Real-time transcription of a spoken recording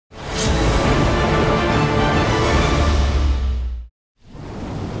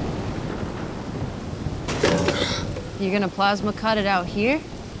You're gonna plasma cut it out here?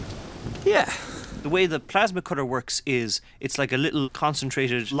 Yeah. The way the plasma cutter works is it's like a little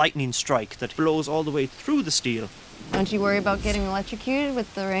concentrated lightning strike that blows all the way through the steel. Don't you worry about getting electrocuted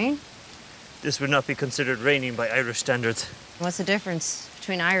with the rain? This would not be considered raining by Irish standards. What's the difference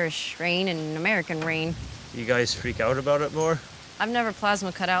between Irish rain and American rain? You guys freak out about it more? I've never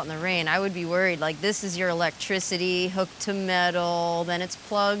plasma cut out in the rain. I would be worried, like, this is your electricity hooked to metal, then it's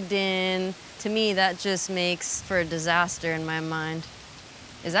plugged in. To me, that just makes for a disaster in my mind.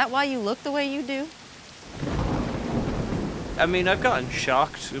 Is that why you look the way you do? I mean, I've gotten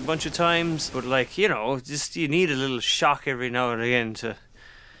shocked a bunch of times, but like, you know, just you need a little shock every now and again to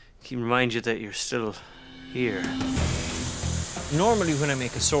remind you that you're still here. Normally when I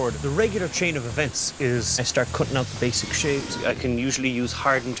make a sword, the regular chain of events is I start cutting out the basic shapes. I can usually use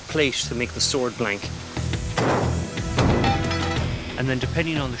hardened plate to make the sword blank. And then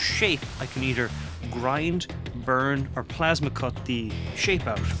depending on the shape, I can either grind, burn, or plasma cut the shape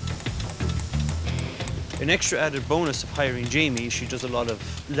out. An extra added bonus of hiring Jamie, she does a lot of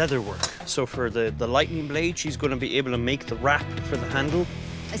leather work. So for the lightning blade, she's going to be able to make the wrap for the handle.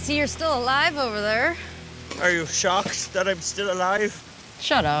 I see you're still alive over there. Are you shocked that I'm still alive?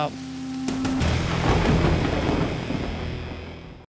 Shut up.